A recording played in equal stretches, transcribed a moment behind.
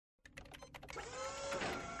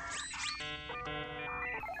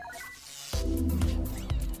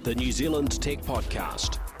the New Zealand Tech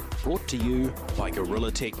Podcast, brought to you by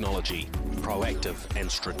Gorilla Technology, proactive and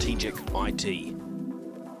strategic IT.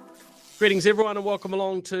 Greetings everyone and welcome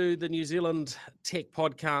along to the New Zealand Tech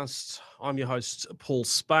Podcast. I'm your host, Paul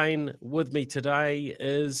Spain. With me today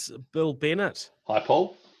is Bill Bennett. Hi,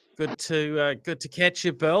 Paul. Good to catch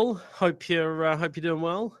you, Bill. Hope you're doing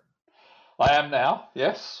well. I am now,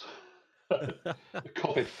 yes. The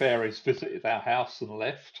COVID fairies visited our house and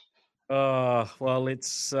left. Well,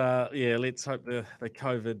 let's hope the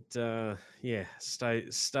COVID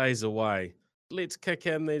stays away. Let's kick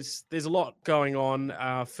in. There's a lot going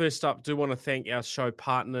on. First up, do want to thank our show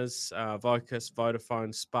partners, Vocus,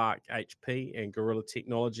 Vodafone, Spark, HP, and Gorilla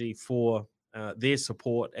Technology for their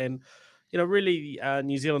support. And really,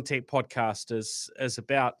 New Zealand Tech Podcast is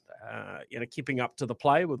about keeping up to the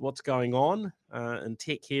play with what's going on in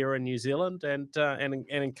tech here in New Zealand, and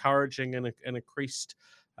encouraging an increased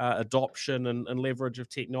adoption and leverage of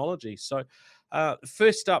technology. So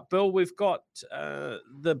first up, Bill, we've got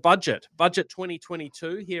the budget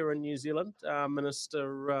 2022 here in New Zealand.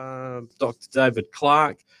 Minister Dr. David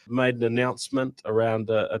Clark made an announcement around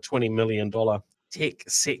a $20 million tech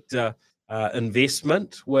sector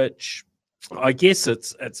investment, which I guess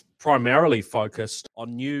it's primarily focused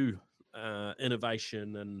on new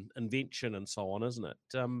innovation and invention and so on, isn't it?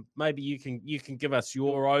 Maybe you can give us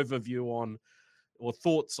your overview on or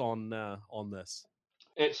thoughts on this.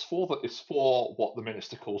 It's for what the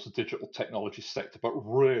minister calls the digital technology sector, but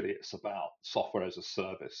really it's about software as a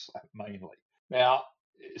service mainly. Now,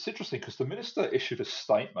 it's interesting because the minister issued a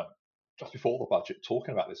statement just before the budget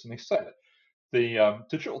talking about this, and he said the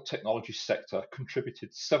digital technology sector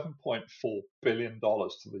contributed $7.4 billion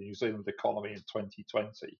to the New Zealand economy in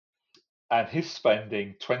 2020, and he's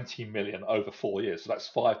spending $20 million over 4 years, so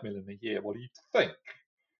that's $5 million a year. What do you think?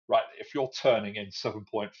 Right, if you're turning in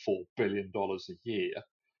 $7.4 billion a year,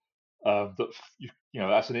 that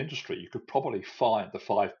as an industry, you could probably find the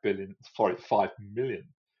 $5 million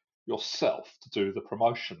yourself to do the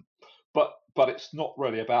promotion. But it's not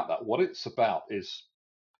really about that. What it's about is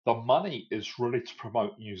the money is really to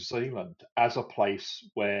promote New Zealand as a place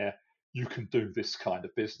where you can do this kind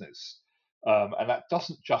of business, and that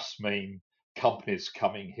doesn't just mean companies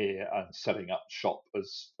coming here and setting up shop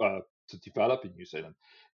as to develop in New Zealand.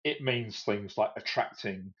 It means things like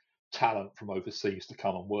attracting talent from overseas to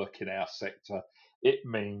come and work in our sector. It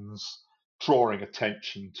means drawing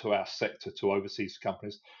attention to our sector to overseas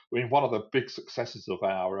companies. I mean, one of the big successes of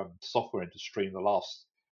our software industry in the last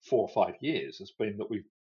 4 or 5 years has been that we've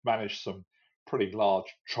managed some pretty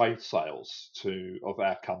large trade sales of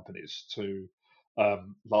our companies to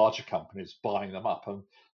larger companies buying them up, and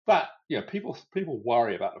that people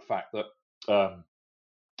worry about the fact that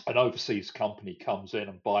an overseas company comes in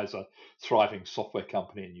and buys a thriving software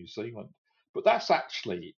company in New Zealand, but that's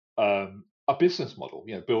actually a business model.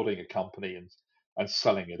 Building a company and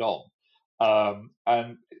selling it on,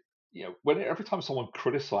 and every time someone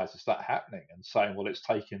criticizes that happening and saying, well, it's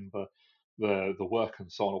taking the work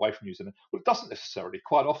and so on away from New Zealand, well, it doesn't necessarily.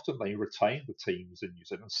 Quite often they retain the teams in New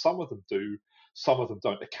Zealand. Some of them do, some of them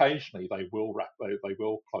don't. Occasionally they will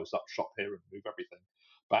close up shop here and move everything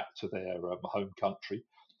back to their home country.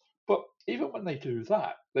 But even when they do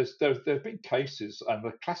that, there have been cases, and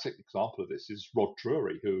the classic example of this is Rod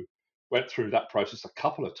Drury, who went through that process a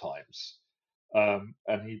couple of times,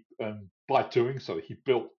 and by doing so, he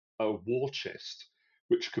built a war chest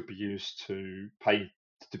which could be used to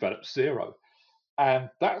develop Xero, and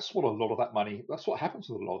that's what a lot of that money. That's what happens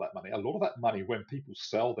with a lot of that money. A lot of that money, when people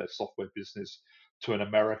sell their software business to an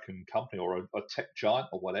American company or a tech giant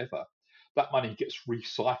or whatever, that money gets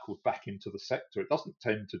recycled back into the sector. It doesn't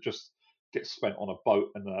tend to just get spent on a boat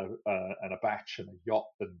and a batch and a yacht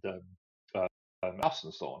and house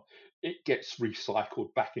and so on. It gets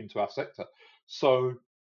recycled back into our sector. So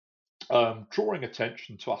drawing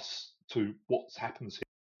attention to what happens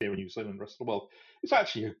here in New Zealand and the rest of the world, it's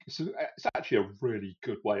actually a really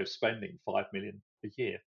good way of spending $5 million a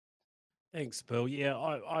year. Thanks, Bill. Yeah,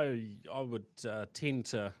 I would tend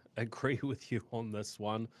to agree with you on this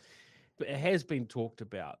one. But it has been talked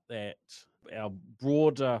about that our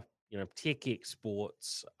broader, tech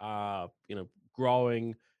exports are,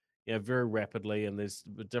 growing, very rapidly, and there's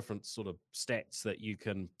different sort of stats that you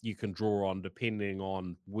can draw on depending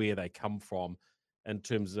on where they come from, in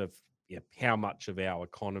terms of how much of our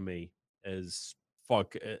economy is our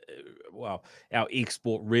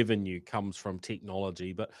export revenue comes from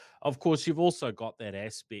technology. But of course, you've also got that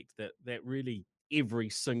aspect that really every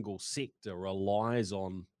single sector relies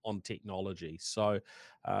on technology. So,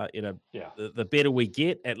 the better we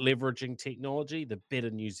get at leveraging technology, the better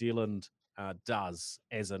New Zealand does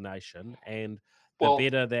as a nation, and the Well,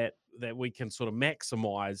 better that we can sort of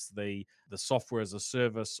maximize the software as a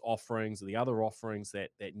service offerings, the other offerings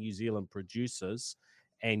that New Zealand produces,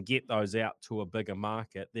 and get those out to a bigger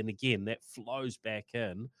market, then again that flows back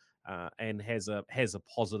in and has a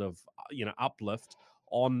positive uplift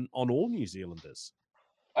on all New Zealanders.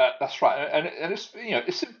 that's right, and it's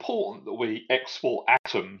it's important that we export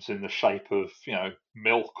atoms in the shape of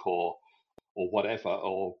milk or whatever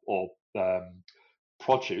or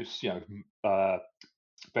produce,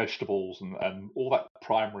 vegetables and all that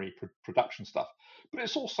primary production stuff. But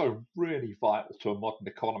it's also really vital to a modern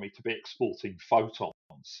economy to be exporting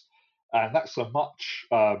photons, and that's a much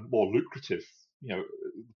more lucrative.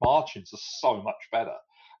 Margins are so much better,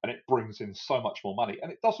 and it brings in so much more money.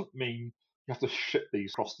 And it doesn't mean you have to ship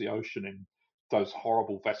these across the ocean in those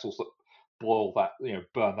horrible vessels that boil that,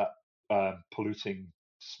 burn that polluting,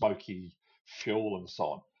 smoky fuel and so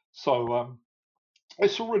on. So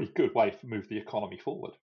it's a really good way to move the economy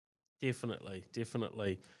forward. Definitely,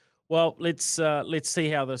 definitely. Well, let's see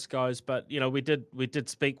how this goes. But we did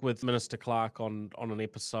speak with Minister Clark on an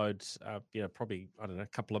episode. Probably I don't know a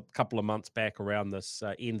couple of months back around this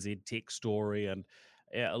NZ Tech story. And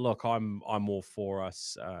look, I'm all for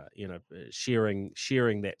us,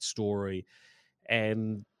 sharing that story,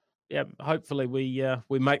 and yeah, hopefully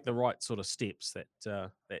we make the right sort of steps that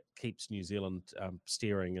keeps New Zealand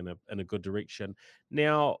steering in a good direction.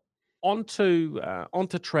 Now, onto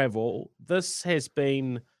travel. This has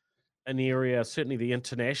been an area, certainly the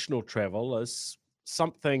international travel is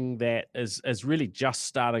something that is really just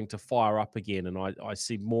starting to fire up again, and I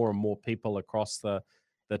see more and more people across the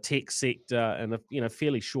tech sector in a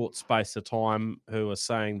fairly short space of time who are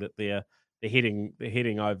saying that they're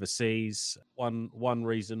heading overseas, one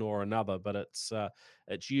reason or another, but it's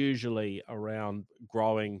usually around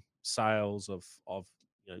growing sales of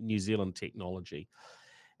New Zealand technology.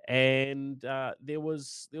 And there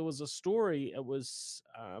was a story. It's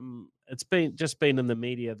been in the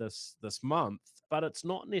media this month, but it's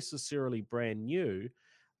not necessarily brand new,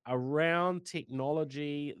 around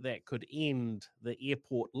technology that could end the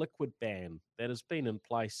airport liquid ban that has been in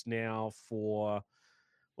place now for,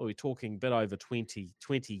 well, we're talking a bit over 20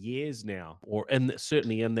 years now, or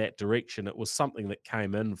certainly in that direction. It was something that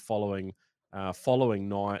came in following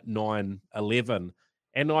 9/11,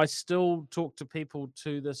 and I still talk to people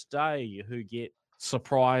to this day who get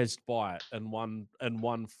surprised by it in one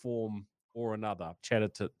form or another. I've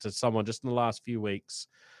chatted to someone just in the last few weeks,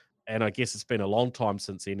 and I guess it's been a long time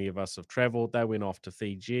since any of us have traveled. They went off to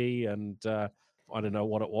Fiji, and I don't know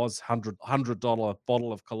what it was, $100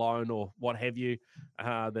 bottle of cologne or what have you,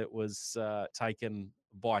 that was taken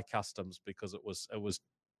by customs because it was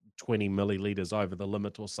 20 milliliters over the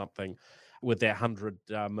limit or something, with that 100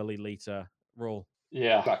 milliliter rule.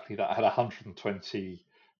 Yeah, exactly. That I had a 120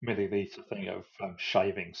 milliliter thing of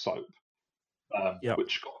shaving soap, Yep.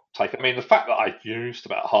 which got taken. I mean, the fact that I used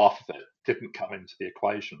about half of it didn't come into the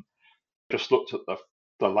equation. Just looked at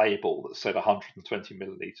the label that said 120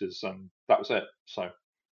 milliliters, and that was it. So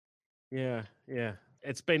Yeah, yeah.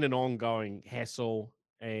 It's been an ongoing hassle,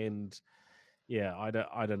 and yeah, I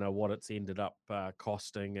don't know what it's ended up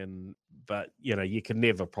costing, but you can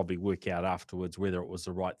never probably work out afterwards whether it was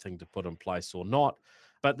the right thing to put in place or not.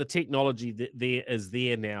 But the technology that there is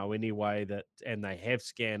there now anyway, and they have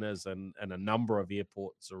scanners and a number of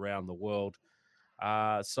airports around the world.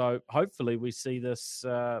 So hopefully we see this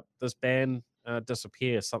ban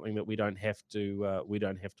disappear, something that we don't have to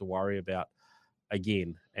worry about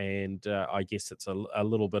again. And I guess it's a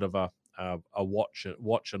little bit of a watch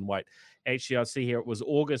and wait. Actually, I see here it was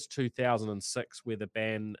August 2006 where the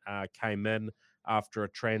ban came in after a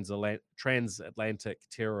transatlantic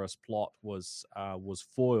terrorist plot was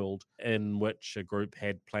foiled, in which a group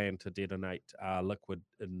had planned to detonate liquid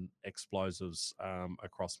and explosives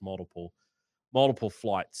across multiple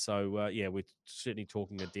flights. So yeah, we're certainly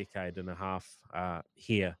talking a decade and a half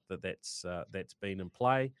here that's been in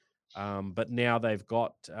play. But now they've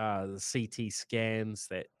got the CT scans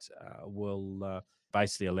that will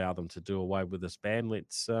basically allow them to do away with this ban.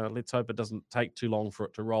 Let's hope it doesn't take too long for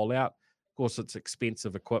it to roll out. Of course, it's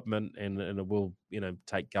expensive equipment, and it will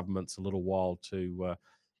take governments a little while to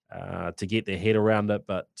get their head around it.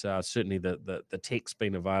 But certainly the tech's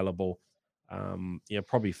been available,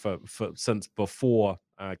 probably for since before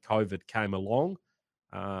COVID came along.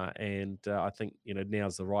 And I think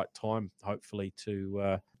now's the right time, hopefully,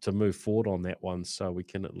 to move forward on that one, so we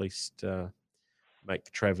can at least make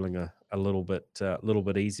travelling a little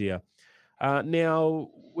bit easier.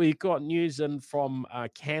 Now we got news in from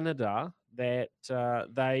Canada that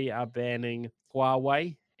they are banning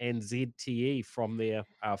Huawei and ZTE from their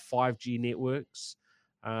 5G networks.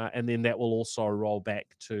 and then that will also roll back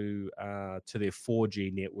to their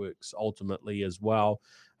 4G networks ultimately as well.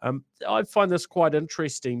 I find this quite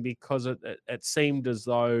interesting because it seemed as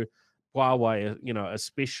though Huawei,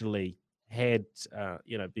 especially had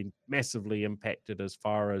been massively impacted as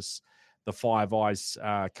far as the Five Eyes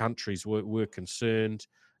countries were concerned.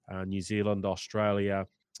 New Zealand, Australia,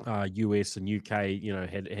 US, and UK,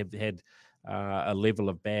 had a level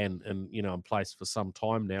of ban in place for some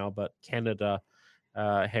time now, but Canada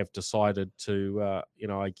have decided to,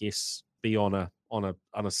 I guess, be on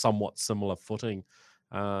a somewhat similar footing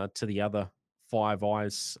to the other Five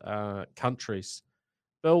Eyes countries.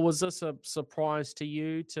 Bill, was this a surprise to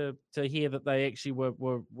you to hear that they actually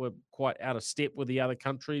were quite out of step with the other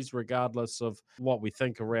countries, regardless of what we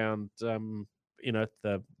think around,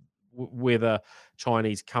 whether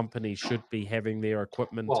Chinese companies should be having their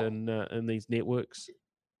equipment Well, in these networks?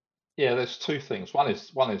 yeah, there's two things. One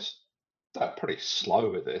is they're pretty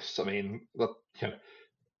slow with this. I mean, you know,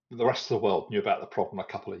 the rest of the world knew about the problem a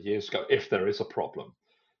couple of years ago, if there is a problem.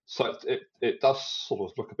 So it does sort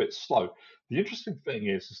of look a bit slow. The interesting thing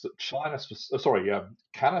is that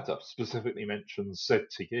Canada specifically mentions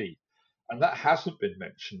ZTE, and that hasn't been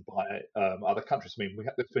mentioned by other countries. I mean,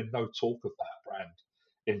 there's been no talk of that brand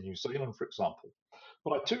in New Zealand, for example.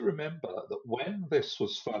 But I do remember that when this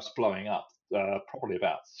was first blowing up, probably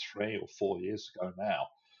about 3 or 4 years ago now,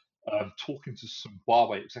 talking to some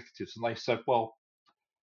Huawei executives, and they said, well,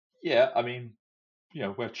 yeah, I mean,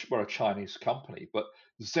 we're a Chinese company, but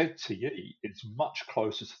ZTE is much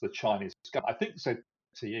closer to the Chinese government. I think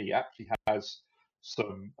ZTE actually has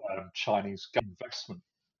some Chinese investment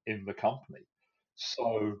in the company.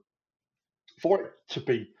 So for it to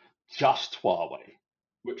be just Huawei,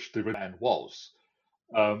 which the brand was,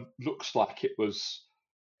 looks like it was,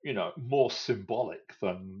 more symbolic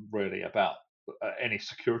than really about any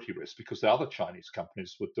security risk because the other Chinese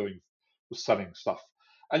companies were selling stuff.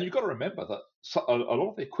 And you've got to remember that a lot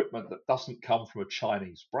of the equipment that doesn't come from a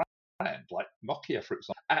Chinese brand, like Nokia, for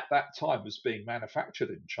example, at that time was being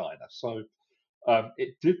manufactured in China. So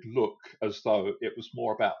it did look as though it was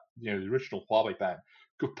more about, the original Huawei ban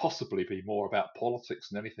could possibly be more about politics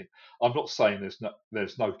than anything. I'm not saying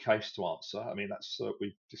there's no case to answer. I mean, that's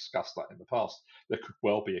we've discussed that in the past. There could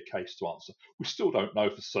well be a case to answer. We still don't know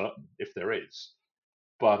for certain if there is,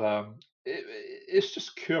 but it's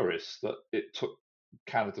just curious that it took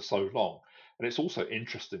Canada so long, and it's also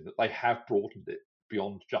interesting that they have broadened it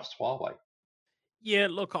beyond just Huawei. Yeah,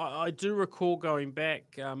 look, I do recall going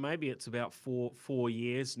back. Maybe it's about four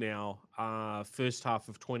years now. First half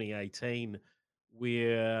of 2018,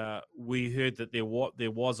 where we heard that there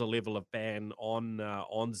was a level of ban on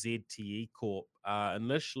ZTE Corp.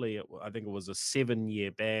 Initially, I think it was a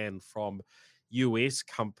 7-year ban from US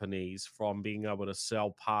companies from being able to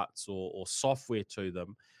sell parts or software to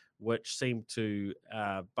them, which seemed to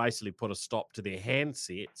basically put a stop to their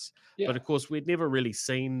handsets. Yeah, But of course, we'd never really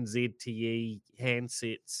seen ZTE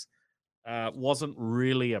handsets. Wasn't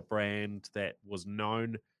really a brand that was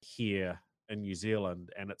known here in New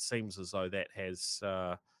Zealand, and it seems as though that has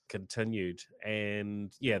continued.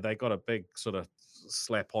 And yeah, they got a big sort of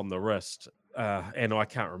slap on the wrist. And I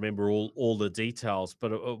can't remember all the details,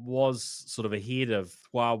 but it was sort of ahead of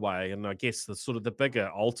Huawei. And I guess the sort of the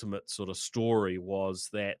bigger ultimate sort of story was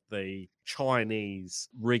that the Chinese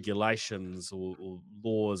regulations or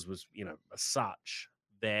laws was, such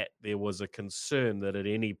that there was a concern that at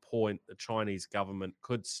any point the Chinese government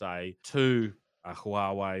could say to a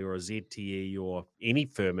Huawei or a ZTE or any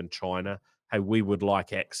firm in China, hey, we would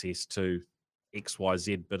like access to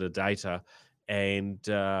XYZ bit of data, and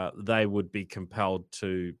they would be compelled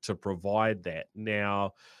to provide that.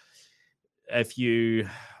 Now, if you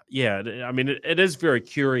yeah, I mean, it is very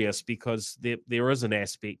curious because there is an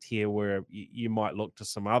aspect here where you might look to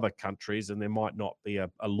some other countries and there might not be a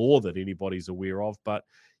law that anybody's aware of, but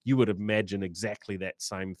you would imagine exactly that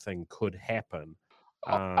same thing could happen.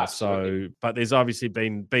 absolutely. But there's obviously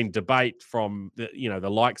been debate from the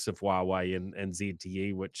likes of Huawei and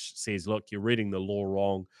ZTE, which says, look, you're reading the law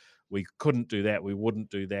wrong. We couldn't do that. We wouldn't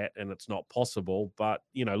do that, and it's not possible. But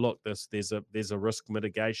look, there's a risk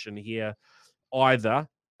mitigation here, either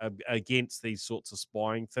against these sorts of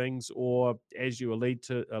spying things, or as you allude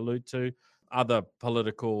to other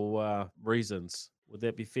political reasons. Would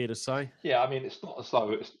that be fair to say? Yeah, I mean, it's not as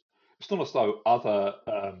though other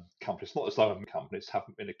companies, it's not as though companies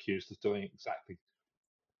haven't been accused of doing exactly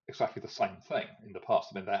the same thing in the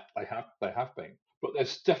past. I mean, that they have been, but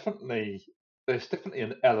there's definitely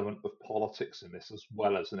an element of politics in this as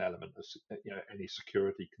well as an element of any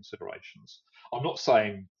security considerations. I'm not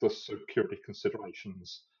saying the security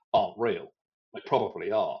considerations aren't real; they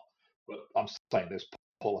probably are, but I'm saying there's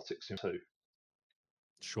politics too.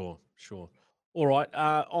 Sure, sure. All right.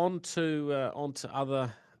 On to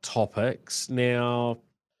other topics now.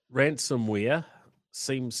 Ransomware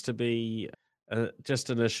seems to be just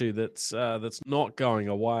an issue that's not going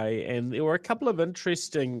away, and there were a couple of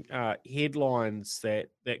interesting headlines that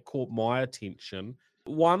caught my attention.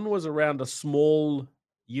 One was around a small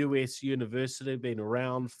US university, been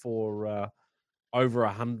around for over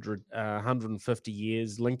 150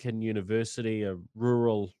 years. Lincoln University, a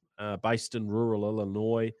based in rural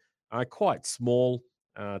Illinois, quite small,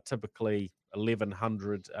 typically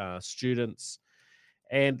 1,100 students,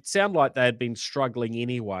 and it sounded like they had been struggling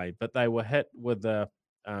anyway, but they were hit with a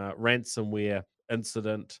ransomware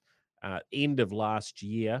incident end of last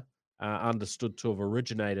year, understood to have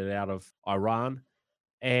originated out of Iran,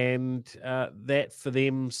 and that for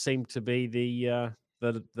them seemed to be the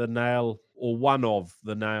nail, or one of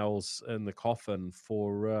the nails in the coffin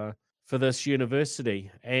for this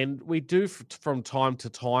university. And we do from time to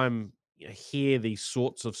time hear these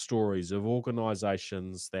sorts of stories of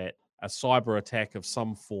organisations that a cyber attack of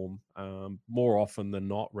some form, more often than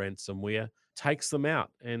not ransomware, takes them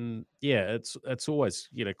out. And yeah, it's always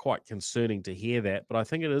quite concerning to hear that, but I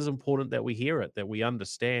think it is important that we hear it, that we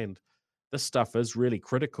understand this stuff is really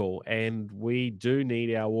critical, and we do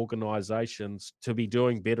need our organizations to be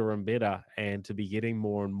doing better and better and to be getting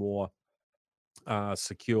more and more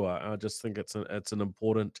secure. I just think it's an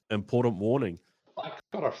important warning. I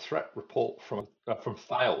got a threat report from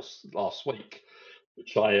Thales last week,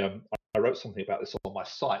 which I wrote something about this on my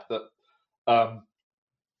site that um,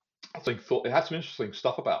 thought it had some interesting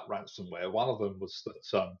stuff about ransomware. One of them was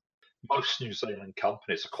that most New Zealand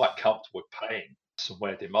companies are quite comfortable with paying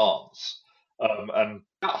ransomware demands. And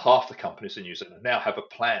about half the companies in New Zealand now have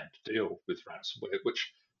a plan to deal with ransomware,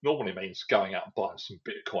 which normally means going out and buying some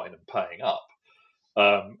Bitcoin and paying up.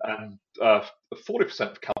 And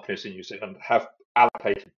 40% of companies in New Zealand have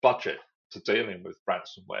allocated budget to dealing with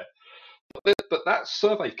ransomware. But that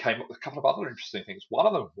survey came up with a couple of other interesting things. One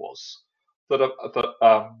of them was that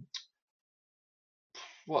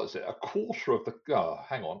what is it? A quarter of the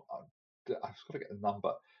hang on, I've got to get the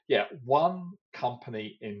number. Yeah, one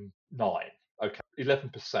company in nine. Okay,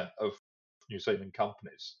 11% of New Zealand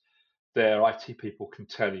companies, their IT people can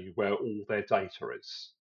tell you where all their data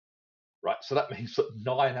is. Right, so that means that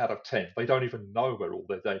 9 out of 10 they don't even know where all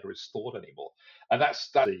their data is stored anymore, and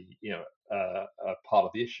that's the part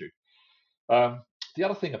of the issue. The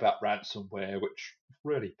other thing about ransomware, which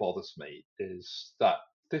really bothers me, is that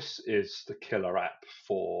this is the killer app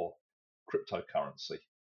for cryptocurrency.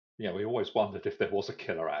 We always wondered if there was a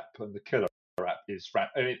killer app, and the killer app is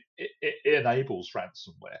it enables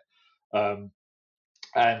ransomware.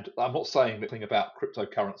 And I'm not saying the thing about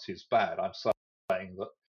cryptocurrency is bad. I'm saying that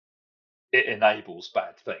it enables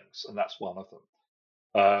bad things, and that's one of them.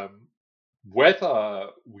 Whether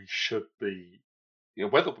we should be,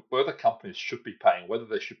 whether companies should be paying, whether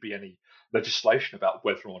there should be any legislation about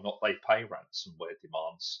whether or not they pay ransomware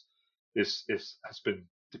demands, has been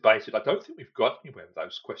debated. I don't think we've got anywhere with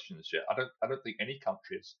those questions yet. I don't think any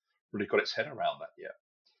country has really got its head around that yet.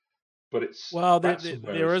 But Well,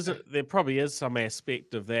 ransomware is there probably is some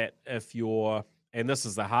aspect of that if you're, and this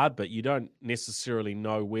is the hard bit, you don't necessarily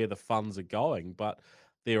know where the funds are going, but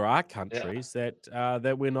there are yeah, countries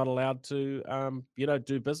that we're not allowed to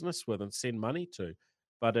do business with and send money to.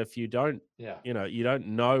 But if you don't, yeah. you don't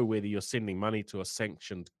know whether you're sending money to a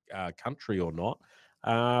sanctioned country or not.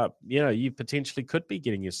 You potentially could be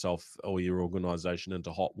getting yourself or your organization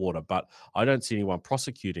into hot water, but I don't see anyone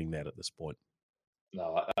prosecuting that at this point.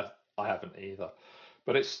 No, I haven't either.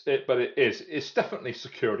 But it's definitely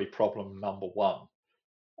security problem number one,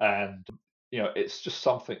 and it's just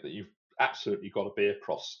something that you've absolutely got to be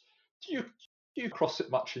across. Do you cross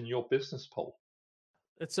it much in your business, Paul?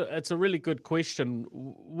 It's a really good question.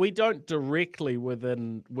 We don't directly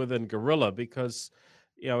within Gorilla because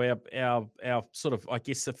our sort of, I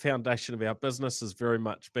guess, the foundation of our business has very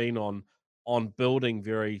much been on building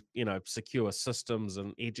very secure systems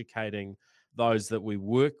and educating those that we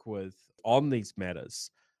work with on these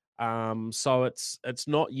matters. So it's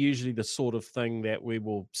not usually the sort of thing that we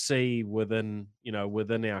will see within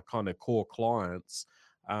our kind of core clients,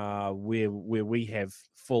 where we have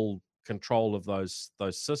full control of those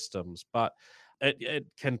systems, but it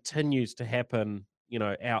continues to happen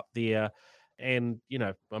out there. And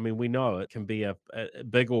I mean, we know it can be a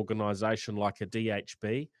big organization like a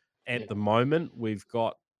DHB. At the Yeah. moment we've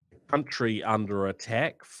got country under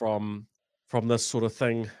attack from this sort of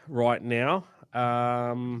thing right now.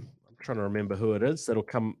 I'm trying to remember who it is. That'll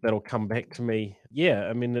come back to me. Yeah,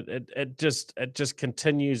 I mean, it just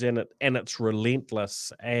continues, and it's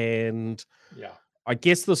relentless. And Yeah. I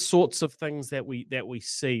guess the sorts of things that we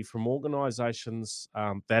see from organisations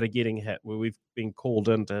that are getting hit, where we've been called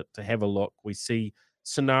in to have a look, we see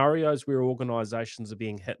scenarios where organisations are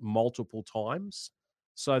being hit multiple times.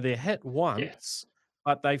 So they're hit Yeah, once,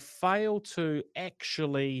 but they fail to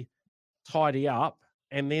actually tidy up,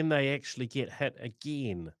 and then they actually get hit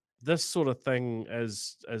again. This sort of thing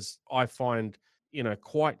is I find,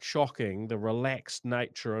 quite shocking, the relaxed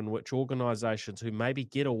nature in which organizations who maybe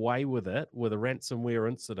get away with it with a ransomware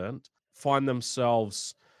incident find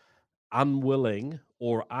themselves unwilling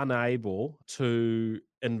or unable to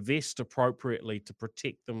invest appropriately to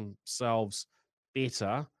protect themselves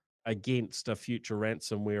better against a future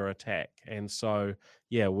ransomware attack. And so,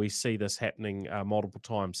 yeah, we see this happening multiple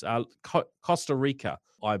times. Costa Rica,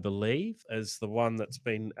 I believe, is the one that's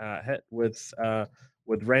been hit with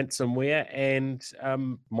ransomware. And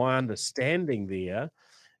my understanding there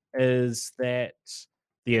is that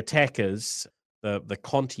the attackers, the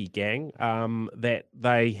Conti gang, that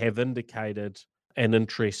they have indicated an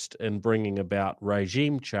interest in bringing about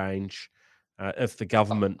regime change if the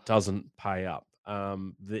government doesn't pay up.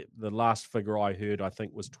 The last figure I heard, I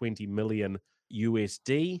think, was 20 million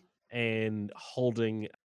USD, and holding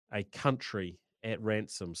a country at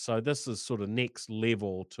ransom. So this is sort of next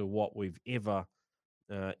level to what we've ever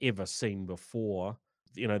seen before.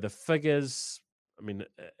 The figures, I mean,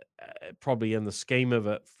 probably in the scheme of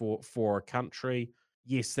it for a country,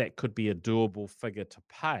 yes, that could be a doable figure to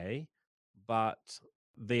pay, but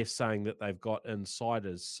they're saying that they've got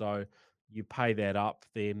insiders. So you pay that up,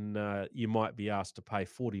 then you might be asked to pay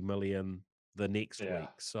 40 million the next yeah, week.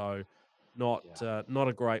 So not yeah. not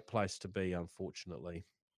a great place to be, unfortunately.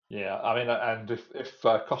 Yeah, I mean, and if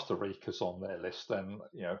Costa Rica's on their list, then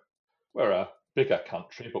we're a bigger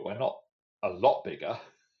country, but we're not a lot bigger.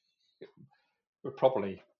 We're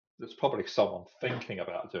probably There's probably someone thinking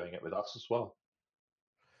about doing it with us as well.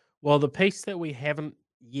 Well, the piece that we haven't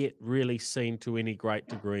yet really seen to any great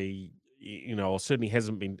degree, or certainly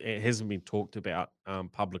hasn't been talked about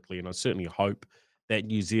publicly, and I certainly hope that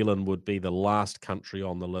New Zealand would be the last country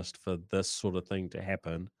on the list for this sort of thing to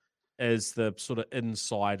happen, is the sort of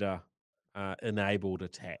insider enabled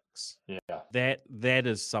attacks. Yeah, That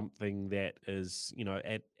is something that is,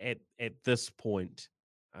 at this point,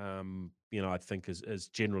 I think is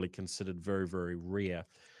generally considered very, very rare.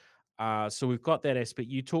 So we've got that aspect.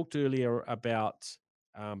 You talked earlier about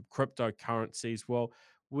cryptocurrencies. Well,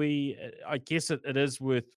 I guess it is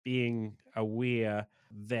worth being aware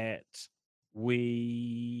that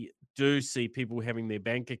we do see people having their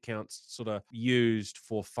bank accounts sort of used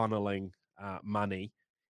for funneling money.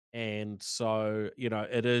 And so,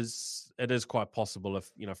 it is quite possible,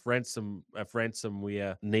 if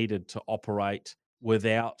ransomware needed to operate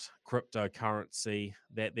without cryptocurrency,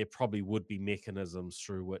 that there probably would be mechanisms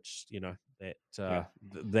through which, yeah,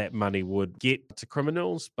 that money would get to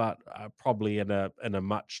criminals, but probably in a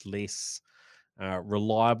much less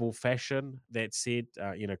reliable fashion. That said,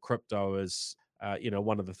 crypto is,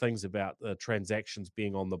 one of the things about the transactions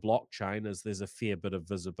being on the blockchain is there's a fair bit of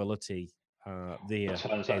visibility it there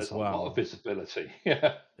turns out as there's a lot of well. visibility.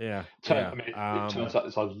 Yeah, Yeah, I yeah, mean, it turns out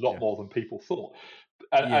there's a lot yeah, more than people thought,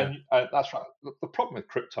 and, yeah, and that's right. The problem with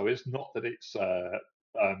crypto is not that it's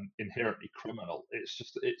inherently criminal; it's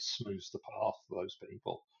just that it smooths the path for those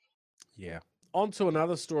people. yeah. On to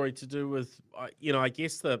another story to do with, I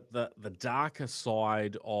guess the darker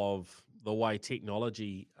side of the way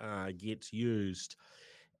technology gets used.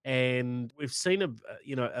 And we've seen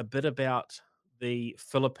a bit about the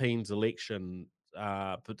Philippines election,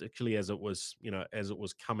 particularly as it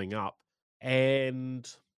was coming up, and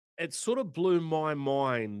it sort of blew my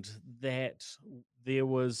mind that there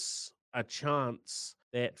was a chance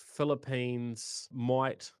that Philippines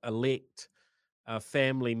might elect a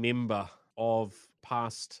family member of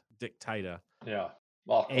past dictator, Yeah,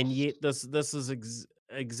 and Marcos. yet this is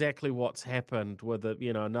exactly what's happened with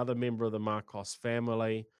another member of the Marcos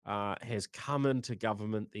family has come into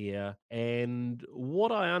government there. And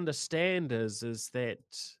what I understand is that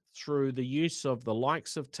through the use of the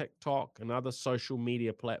likes of TikTok and other social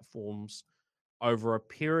media platforms over a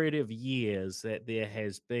period of years, that there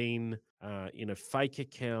has been fake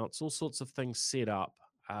accounts, all sorts of things set up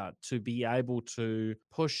to be able to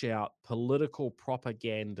push out political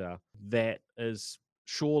propaganda that is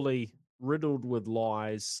surely riddled with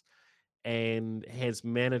lies, and has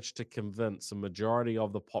managed to convince a majority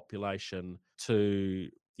of the population to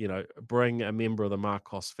bring a member of the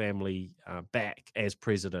Marcos family back as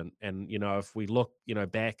president. And if we look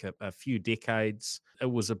back a few decades, it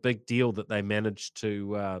was a big deal that they managed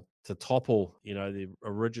to topple the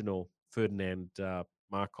original Ferdinand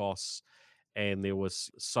Marcos. And there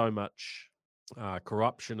was so much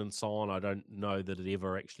corruption and so on. I don't know that it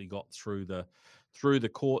ever actually got through the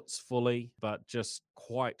courts fully, but just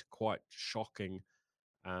quite shocking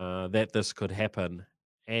that this could happen.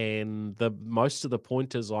 And the most of the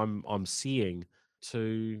pointers I'm seeing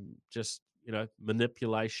to just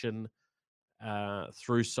manipulation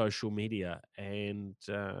through social media, and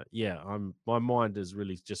yeah, my mind is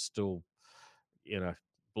really just still you know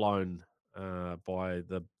blown by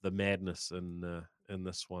the madness in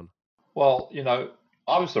this one. Well,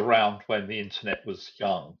 I was around when the internet was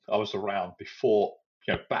young. I was around before,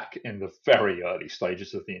 back in the very early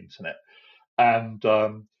stages of the internet. And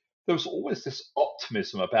there was always this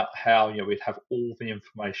optimism about how, we'd have all the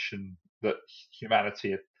information that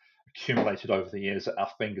humanity had accumulated over the years at our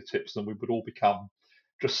fingertips, and we would all become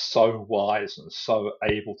just so wise and so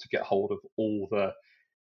able to get hold of all the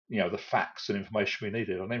facts and information we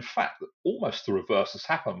needed. And in fact, almost the reverse has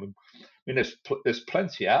happened. I mean, there's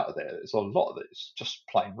plenty out there. There's a lot of it. It's just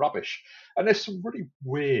plain rubbish. And there's some really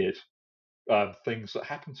weird things that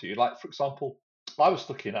happen to you. Like, for example, I was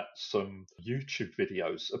looking at some YouTube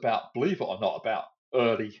videos about, believe it or not, about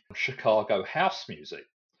early Chicago house music.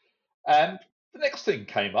 And the next thing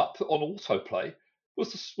came up on autoplay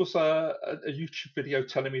was a YouTube video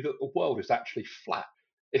telling me that the world is actually flat.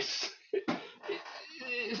 It's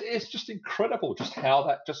it's just incredible just how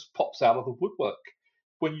that just pops out of the woodwork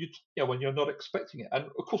when when you're not expecting it. And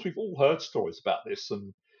of course, we've all heard stories about this,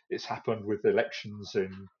 and it's happened with elections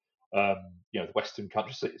in the Western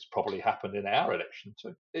countries. It's probably happened in our election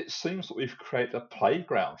too. It seems that we've created a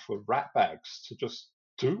playground for ratbags to just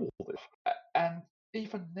do all this, and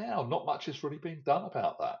even now, not much is really being done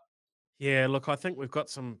about that. Yeah, look, I think we've got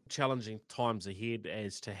some challenging times ahead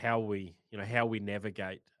as to how we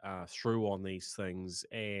navigate through on these things,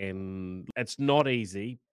 and it's not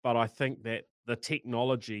easy. But I think that the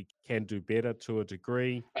technology can do better to a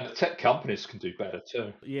degree. And the tech companies can do better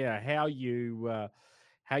too. Yeah, how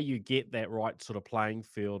you get that right sort of playing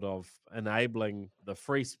field of enabling the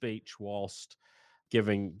free speech whilst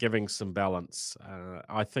giving some balance.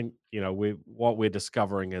 I think we what we're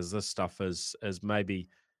discovering is this stuff is maybe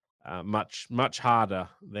much harder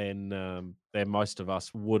than most of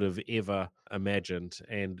us would have ever imagined.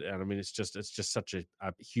 And I mean, it's just such a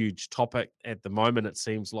huge topic at the moment. It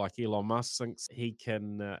seems like Elon Musk thinks he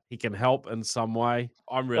can help in some way.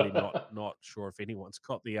 I'm really not sure if anyone's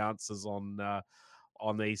got the answers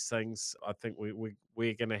on these things. I think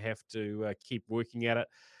we're going to have to keep working at it.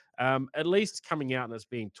 At least coming out and it's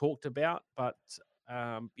being talked about, but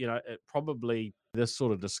it probably this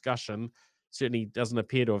sort of discussion certainly doesn't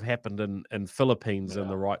appear to have happened in Philippines in Yeah.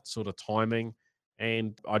 the right sort of timing.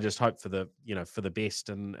 And I just hope for the best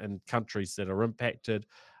in countries that are impacted.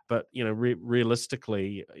 But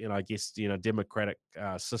realistically, I guess democratic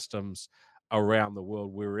systems around the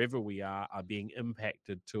world, wherever we are being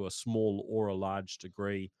impacted to a small or a large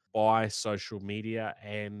degree by social media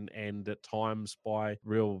and at times by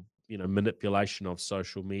real manipulation of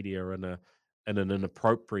social media in an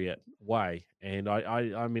inappropriate way. And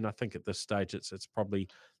I mean, I think at this stage it's probably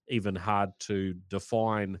even hard to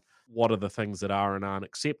define what are the things that are and aren't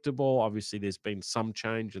acceptable. Obviously, there's been some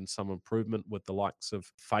change and some improvement with the likes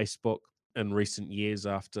of Facebook in recent years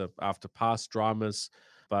after past dramas,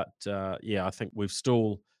 but yeah, I think we've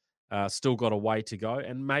still got a way to go,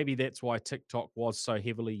 and maybe that's why TikTok was so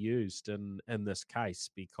heavily used in this case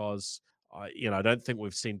because I don't think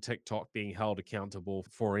we've seen TikTok being held accountable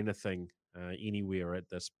for anything anywhere at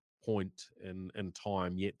this point in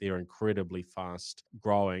time. Yet they're incredibly fast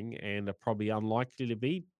growing and are probably unlikely to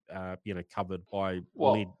be covered by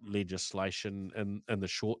Well, legislation in the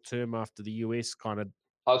short term after the US kind of.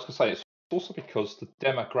 I was going to say it's also because the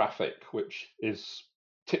demographic, which is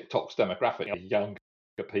TikTok's demographic, younger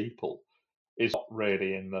people, is not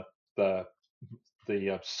really in the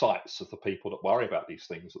the sights of the people that worry about these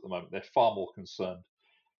things at the moment. They're far more concerned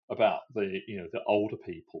about the older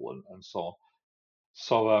people and so on.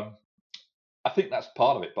 So I think that's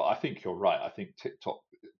part of it. But I think you're right. I think TikTok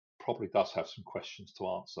probably does have some questions to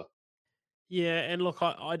answer. Yeah, and look,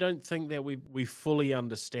 I don't think that we fully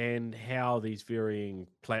understand how these varying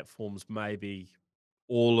platforms maybe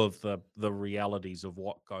all of the realities of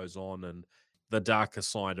what goes on and the darker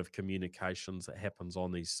side of communications that happens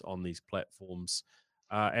on these platforms.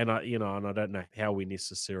 And I don't know how we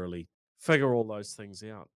necessarily figure all those things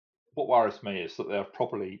out. What worries me is that there are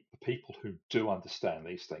probably the people who do understand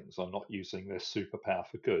these things are not using their superpower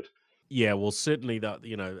for good. Yeah, well, certainly that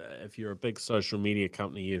if you're a big social media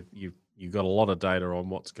company, you've got a lot of data on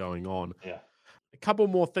what's going on. Yeah. A couple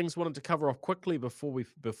more things wanted to cover off quickly before we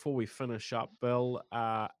finish up, Bill.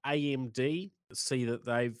 AMD see that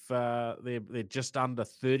they're just under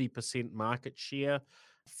 30% market share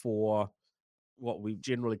for what we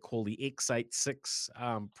generally call the x86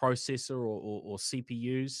 processor or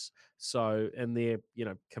CPUs. So, and they're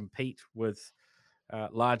compete with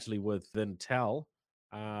largely with Intel,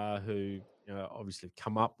 who obviously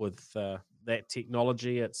come up with that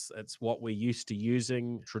technology. It's what we're used to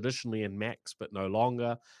using traditionally in Macs, but no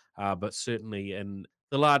longer. But certainly in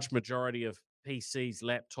the large majority of PCs,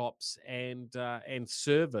 laptops, and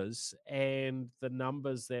servers, and the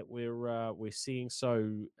numbers that we're seeing.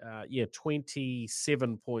 So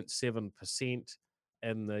 27.7%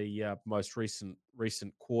 in the most recent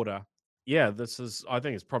quarter. Yeah, this is, I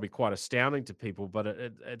think it's probably quite astounding to people, but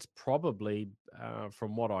it's probably,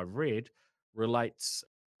 from what I've read, relates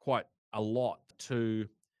quite a lot to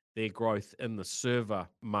their growth in the server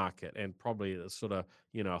market and probably the sort of,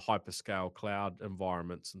 hyperscale cloud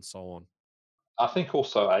environments and so on. I think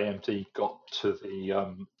also AMD got to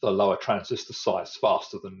the lower transistor size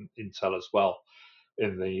faster than Intel as well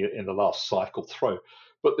in the last cycle through.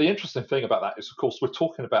 But the interesting thing about that is, of course, we're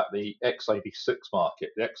talking about the x86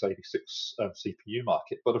 market, the x86 CPU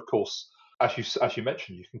market. But of course, as you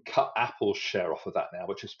mentioned, you can cut Apple's share off of that now,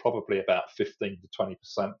 which is probably about 15 to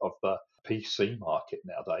 20% of the PC market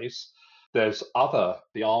nowadays. There's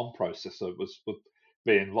the ARM processor was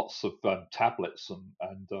being lots of tablets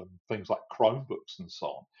and things like Chromebooks and so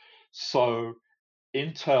on. So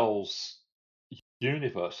Intel's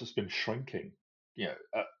universe has been shrinking,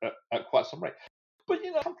 at quite some rate. But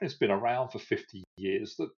the company's been around for 50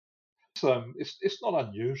 years. That it's not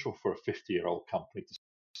unusual for a 50-year-old company to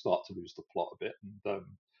start to lose the plot a bit and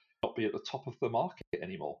not be at the top of the market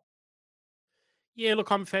anymore. Yeah, look,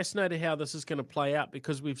 I'm fascinated how this is going to play out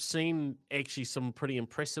because we've seen actually some pretty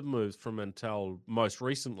impressive moves from Intel most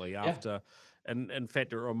recently. Yeah, And in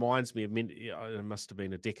fact, it reminds me of it must have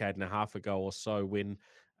been a decade and a half ago or so when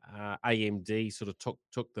AMD sort of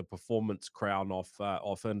took the performance crown off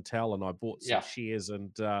Intel, and I bought some yeah. shares,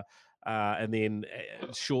 and then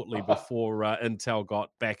shortly before Intel got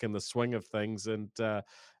back in the swing of things, and the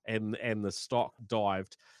stock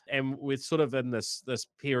dived, and we're sort of in this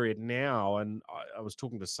period now. And I was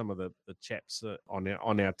talking to some of the chaps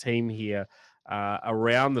on our team here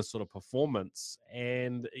around the sort of performance,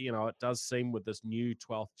 and it does seem with this new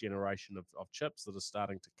 12th generation of chips that are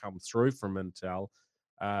starting to come through from Intel,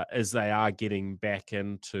 as they are getting back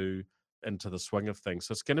into the swing of things.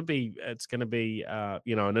 So it's going to be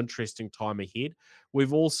an interesting time ahead.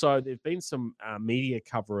 There've been some media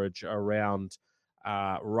coverage around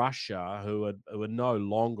Russia, who are no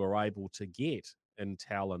longer able to get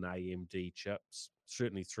Intel and AMD chips,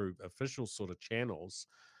 certainly through official sort of channels,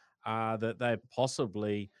 that they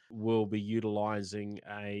possibly will be utilizing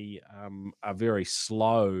a very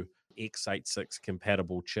slow x86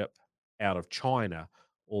 compatible chip out of China.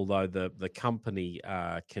 Although the company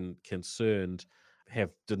concerned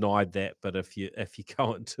have denied that, but if you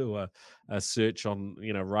go into a search on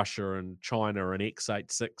Russia and China and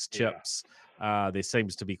x86 Yeah. chips, there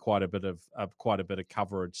seems to be quite a bit of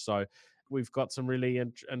coverage. So we've got some really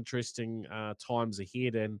interesting times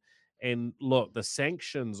ahead. And look, the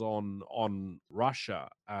sanctions on Russia,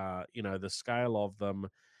 the scale of them,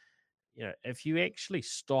 if you actually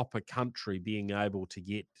stop a country being able to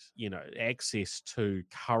get, access to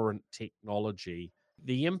current technology,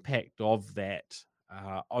 the impact of that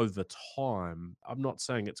over time, I'm not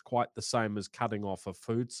saying it's quite the same as cutting off a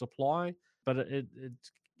food supply, but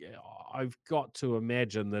yeah, I've got to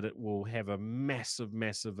imagine that it will have a massive,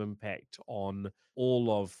 massive impact on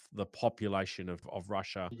all of the population of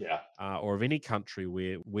Russia, Yeah. or of any country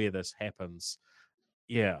where this happens.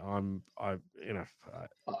 Yeah, I, I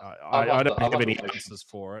I don't have wonder any what answers nations.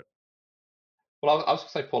 for it. Well, I was going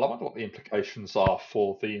to say, Paul, I wonder what the implications are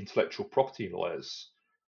for the intellectual property lawyers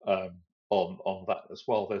on that as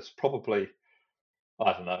well. There's probably,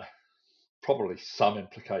 I don't know, probably some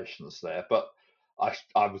implications there, but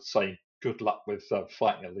I would say good luck with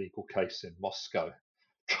fighting a legal case in Moscow,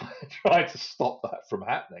 trying to stop that from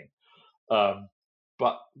happening. Um,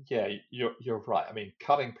 but yeah, you're right. I mean,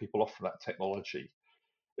 cutting people off from that technology,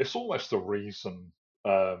 it's almost a reason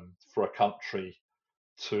for a country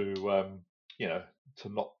to you know to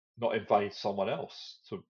not invade someone else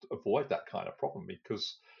to avoid that kind of problem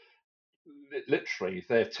because literally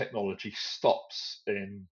their technology stops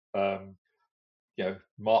in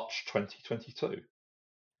March 2022.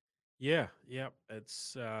 Yeah, yeah,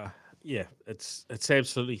 it's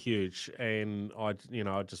absolutely huge, and I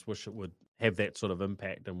just wish it would have that sort of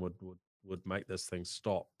impact and would would make this thing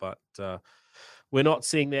stop. But we're not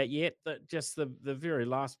seeing that yet. That just the very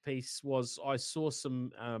last piece was I saw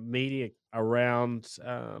some media around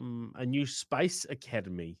a new space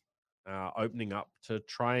academy opening up to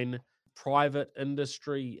train private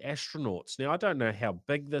industry astronauts. Now I don't know how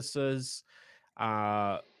big this is,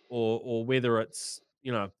 uh, or whether it's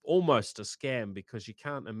almost a scam because you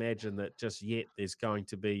can't imagine that just yet there's going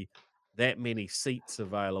to be that many seats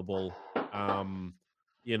available. Um,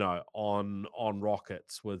 on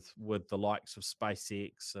rockets with the likes of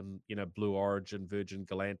SpaceX and Blue Origin,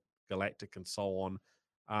 Galactic, and so on.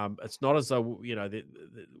 It's not as though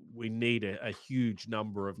we need a huge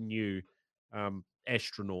number of new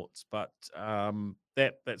astronauts, but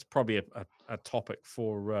that's probably a topic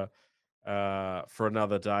for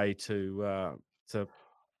another day to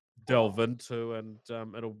delve Well, into, and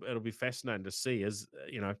it'll be fascinating to see.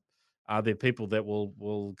 Are there people that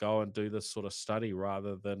will go and do this sort of study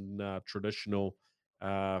rather than traditional,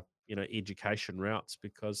 education routes,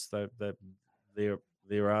 because there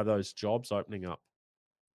there are those jobs opening up.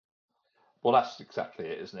 well, that's exactly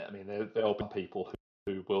it, isn't it? I mean, there'll be people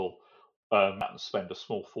who will out and spend a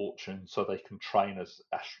small fortune so they can train as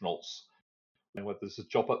astronauts. And where there's a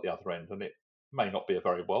job at the other end, and it may not be a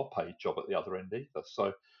very well-paid job at the other end either.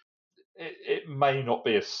 So it may not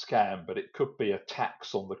be a scam, but it could be a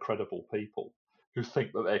tax on the credible people who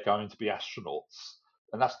think that they're going to be astronauts.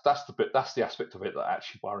 And that's the aspect of it that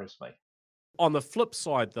actually worries me. On the flip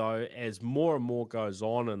side, though, as more and more goes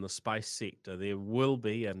on in the space sector, there will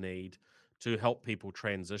be a need to help people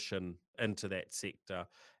transition into that sector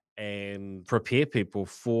and prepare people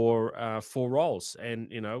for roles. And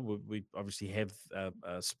we obviously have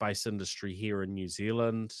a space industry here in New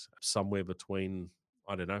Zealand, somewhere between,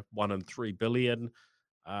 I don't know, 1 and 3 billion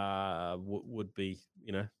would be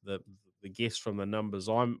the guess from the numbers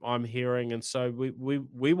I'm hearing. And so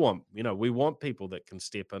we want we want people that can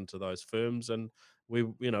step into those firms, and we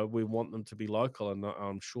want them to be local, and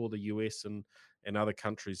I'm sure the US and other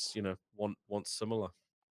countries want similar.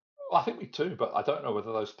 Well, I think we do, but I don't know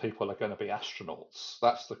whether those people are going to be astronauts.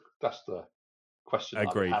 That's the question that I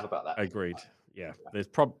would Agreed. have about that. Agreed. Yeah, there's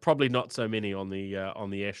probably not so many on the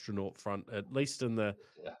astronaut front, at least Yeah.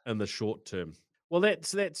 in the short term. Well, that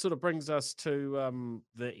sort of brings us to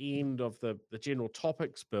the end of the general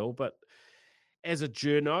topics, Bill. But as a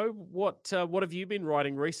journo, what have you been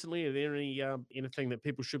writing recently? Are there anything that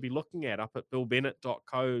people should be looking at up at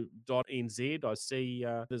billbennett.co.nz? I see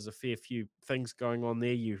there's a fair few things going on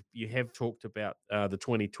there. You have talked about the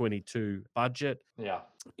 2022 budget. Yeah.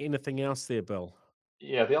 Anything else there, Bill?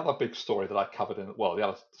 Yeah, the other big story that I covered the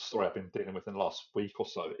other story I've been dealing with in the last week or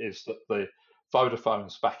so is that the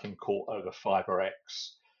Vodafone's back in court over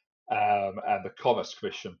FiberX, and the Commerce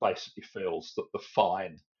Commission basically feels that the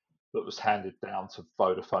fine that was handed down to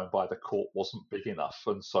Vodafone by the court wasn't big enough,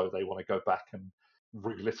 and so they want to go back and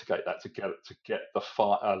relitigate that to get a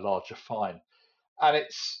larger fine. And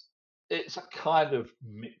it's a kind of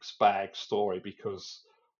mixed bag story because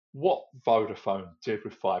what Vodafone did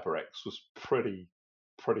with FiberX was pretty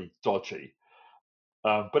dodgy.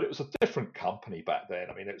 But it was a different company back then.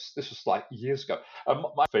 I mean, this was like years ago. And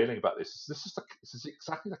my feeling about this is this is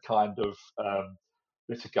exactly the kind of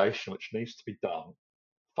litigation which needs to be done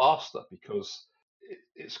faster because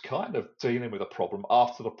it's kind of dealing with a problem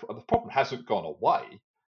after the problem hasn't gone away.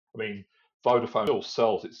 I mean, Vodafone still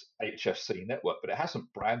sells its HFC network, but it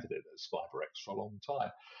hasn't branded it as FiberX for a long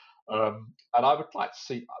time. And I would like to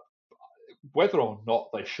see whether or not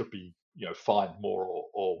they should be, fined more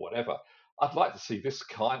or whatever. I'd like to see this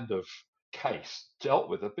kind of case dealt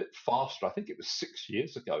with a bit faster. I think it was 6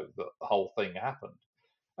 years ago that the whole thing happened,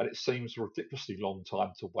 and it seems a ridiculously long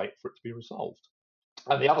time to wait for it to be resolved.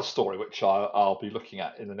 And the other story, which I'll be looking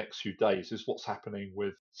at in the next few days, is what's happening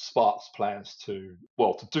with Spark's plans to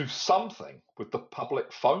do something with the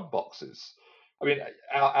public phone boxes. I mean,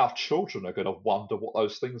 our children are going to wonder what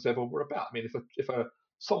those things ever were about. I mean, if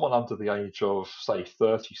someone under the age of say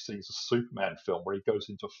 30 sees a Superman film where he goes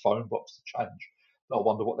into a phone box to change, they'll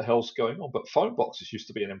wonder what the hell's going on. But phone boxes used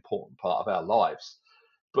to be an important part of our lives,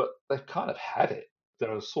 but they've kind of had it.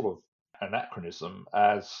 They're a sort of anachronism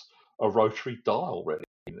as a rotary dial, really,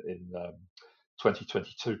 in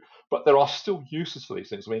 2022. But there are still uses for these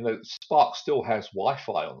things. I mean, Spark still has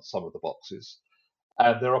Wi-Fi on some of the boxes,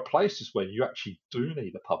 and there are places where you actually do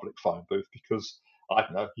need a public phone booth because I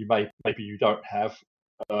don't know, maybe you don't have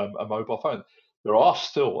a mobile phone. There are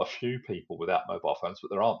still a few people without mobile phones, but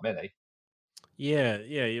there aren't many. Yeah,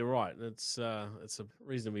 you're right. It's a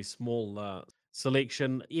reasonably small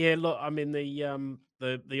selection. Yeah, look, I mean the old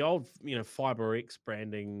FiberX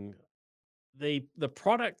branding, the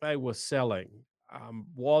product they were selling.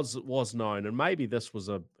 was known, and maybe this was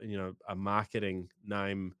a marketing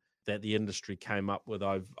name that the industry came up with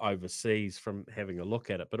overseas from having a look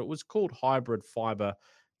at it, but it was called hybrid fiber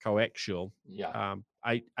coaxial, Yeah.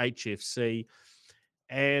 HFC.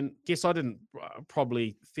 And guess I didn't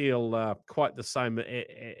probably feel quite the same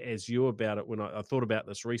as you about it when I thought about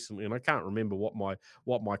this recently, and I can't remember what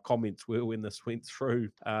my comments were when this went through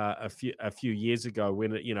a few years ago.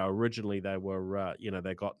 When originally they were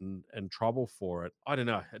they got in trouble for it. I don't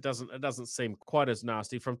know. It doesn't seem quite as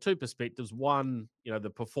nasty from two perspectives. One, the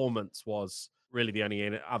performance was really the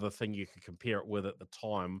only other thing you could compare it with at the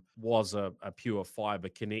time was a pure fiber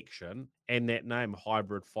connection, and that name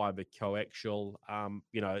hybrid fiber coaxial.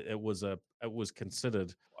 It was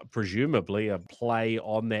considered presumably a play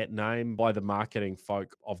on that name by the marketing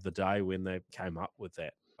folk of the day when they came up with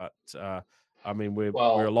that. But I mean, we're a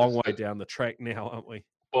Well, long way down the track now, aren't we?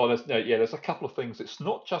 well, there's no, yeah, there's a couple of things. It's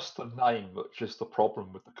not just the name which is the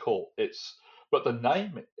problem with the call. But the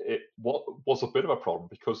name, what was a bit of a problem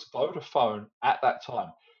because Vodafone at that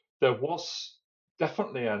time, there was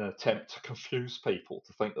definitely an attempt to confuse people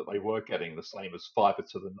to think that they were getting the same as fiber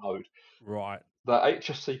to the node. Right. The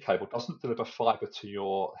HFC cable doesn't deliver fiber to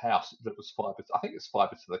your house. It delivers fiber. I think it's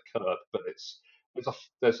fiber to the curb, but there's a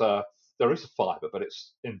there's a there is a fiber, but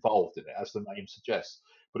it's involved in it, as the name suggests.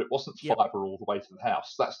 But it wasn't Yep. fiber all the way to the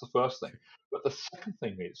house. That's the first thing. But the second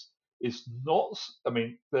thing is not. I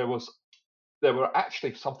mean, there were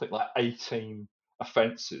actually something like 18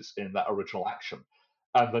 offences in that original action,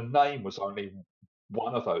 and the name was only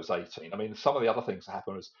one of those 18. I mean, some of the other things that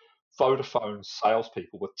happened was Vodafone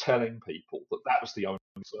salespeople were telling people that that was the only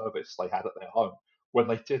service they had at their home when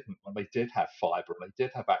they didn't, when they did have fibre and they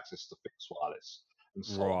did have access to fixed wireless and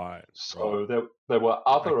so on. Right. Right. So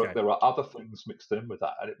Okay. there were other things mixed in with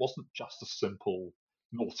that, and it wasn't just a simple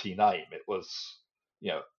naughty name. It was,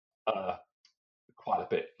 you know, uh, quite a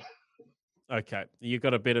bit. Okay, you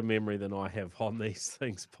got a better memory than I have on these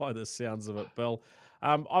things by the sounds of it, Bill.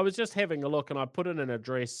 I was just having a look, and I put in an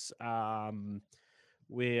address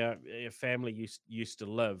where a family used to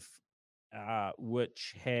live,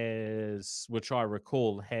 which I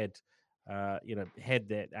recall had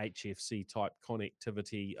that HFC type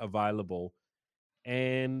connectivity available,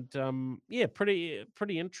 and yeah, pretty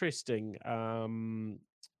interesting.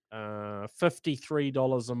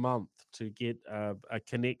 $53 a month to get a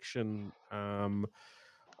connection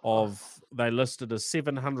of they listed as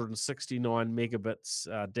 769 megabits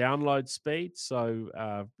download speed,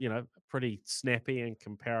 so pretty snappy and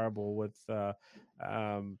comparable with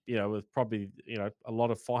probably a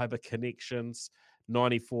lot of fiber connections.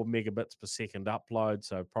 94 megabits per second upload,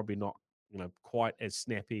 so probably not quite as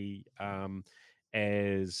snappy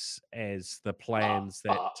as the But, plans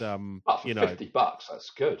that but, but for $50, that's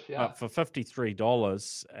good. Yeah. but for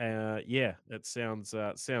 $53, yeah, it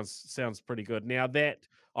sounds pretty good. Now that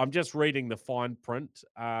I'm just reading the fine print,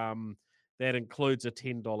 that includes a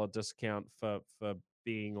 $10 discount for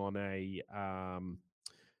being on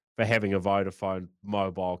for having a Vodafone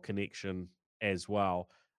mobile connection as well.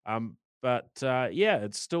 But yeah,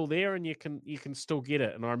 it's still there, and you can still get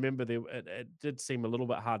it. And I remember it did seem a little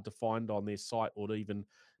bit hard to find on their site, or it even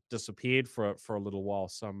disappeared for a little while,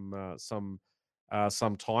 some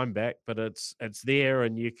time back. But it's there,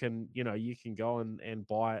 and you can go and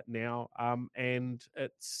buy it now. And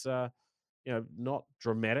it's not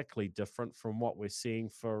dramatically different from what we're seeing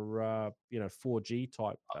for 4G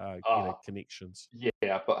type Uh, connections.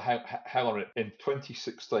 yeah, but hang on. In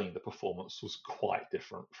 2016, the performance was quite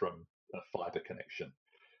different from a fiber connection.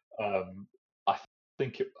 Um, I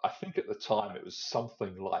I think at the time it was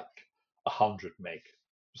something like 100 meg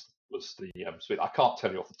was the speed. I can't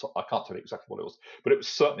tell you off the top. I can't tell you exactly what it was, but it was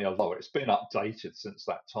certainly a lower. It's been updated since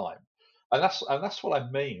that time, and that's what I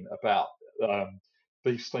mean about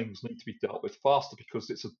these things need to be dealt with faster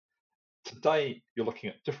because today you're looking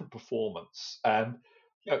at different performance, and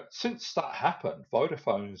since that happened,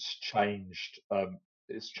 Vodafone's changed.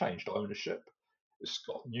 It's changed ownership. It's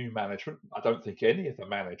got new management. I don't think any of the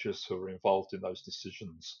managers who are involved in those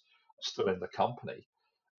decisions are still in the company,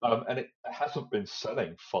 and it hasn't been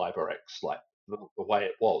selling FiberX like the way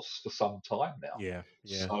it was for some time now. Yeah,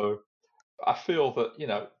 yeah. So I feel that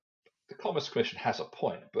the Commerce Commission has a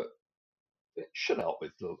point, but it should have dealt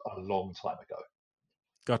with a long time ago.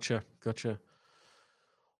 Gotcha, gotcha.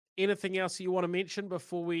 Anything else you want to mention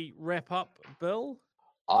before we wrap up, Bill?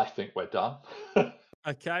 I think we're done.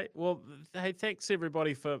 Okay. Well, hey, thanks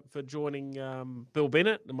everybody for joining Bill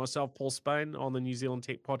Bennett and myself, Paul Spain, on the New Zealand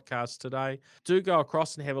Tech Podcast today. Do go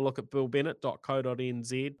across and have a look at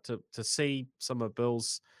billbennett.co.nz to see some of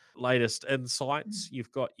Bill's latest insights.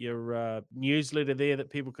 You've got your newsletter there that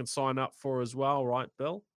people can sign up for as well, right,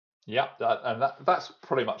 Bill? Yeah, that's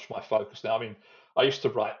pretty much my focus now. I mean, I used to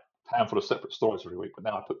write a handful of separate stories every week, but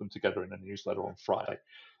now I put them together in a newsletter on Friday,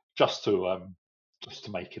 just to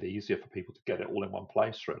make it easier for people to get it all in one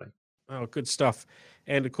place, really. Oh, good stuff.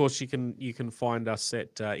 And of course, you can find us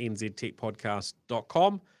at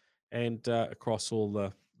nztechpodcast.com and across all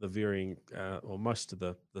the varying or most of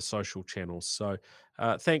the social channels. So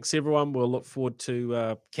thanks, everyone. We'll look forward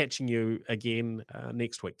to catching you again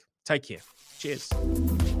next week. Take care. Cheers.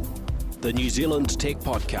 The New Zealand Tech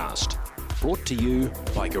Podcast, brought to you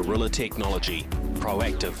by Gorilla Technology,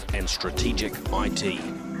 proactive and strategic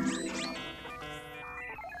IT.